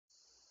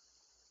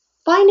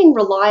Finding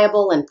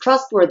reliable and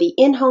trustworthy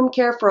in-home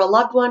care for a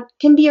loved one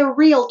can be a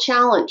real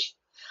challenge.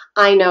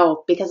 I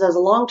know because as a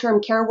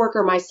long-term care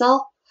worker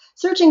myself,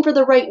 searching for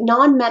the right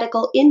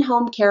non-medical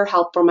in-home care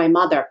help for my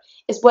mother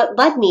is what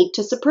led me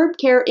to Superb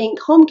Care Inc.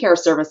 Home Care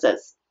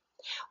Services.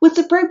 With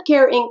Superb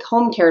Care Inc.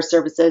 Home Care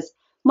Services,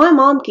 my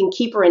mom can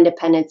keep her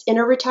independence in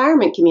a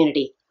retirement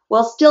community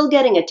while still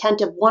getting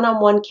attentive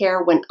one-on-one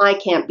care when I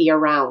can't be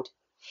around.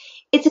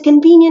 It's a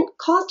convenient,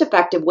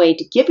 cost-effective way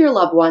to give your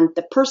loved one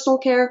the personal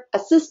care,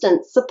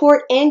 assistance,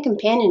 support, and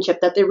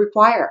companionship that they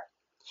require.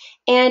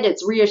 And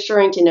it's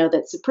reassuring to know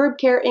that Superb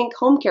Care Inc.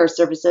 Home Care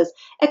Services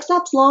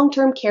accepts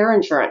long-term care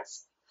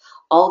insurance.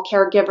 All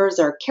caregivers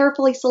are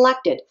carefully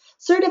selected,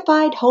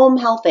 certified home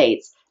health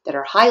aides that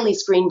are highly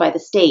screened by the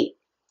state.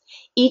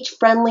 Each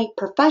friendly,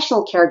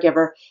 professional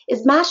caregiver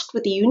is matched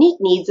with the unique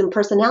needs and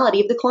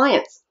personality of the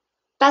clients.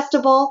 Best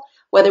of all,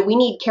 whether we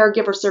need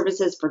caregiver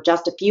services for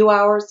just a few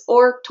hours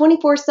or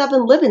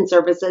 24/7 live-in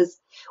services,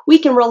 we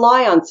can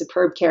rely on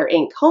Superb Care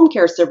Inc. Home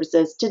Care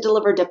Services to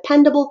deliver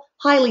dependable,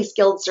 highly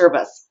skilled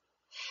service.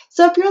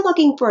 So if you're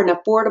looking for an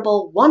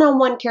affordable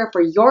one-on-one care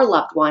for your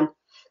loved one,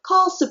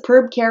 call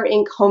Superb Care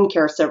Inc. Home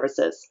Care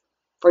Services.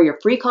 For your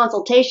free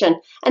consultation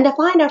and to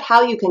find out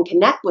how you can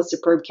connect with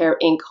Superb Care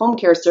Inc. Home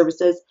Care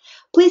Services,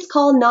 please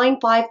call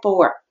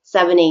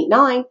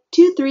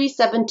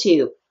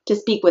 954-789-2372 to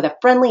speak with a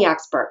friendly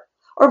expert,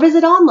 or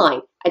visit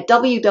online at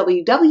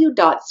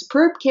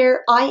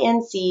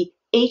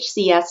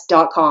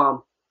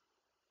www.superbcareinchcs.com.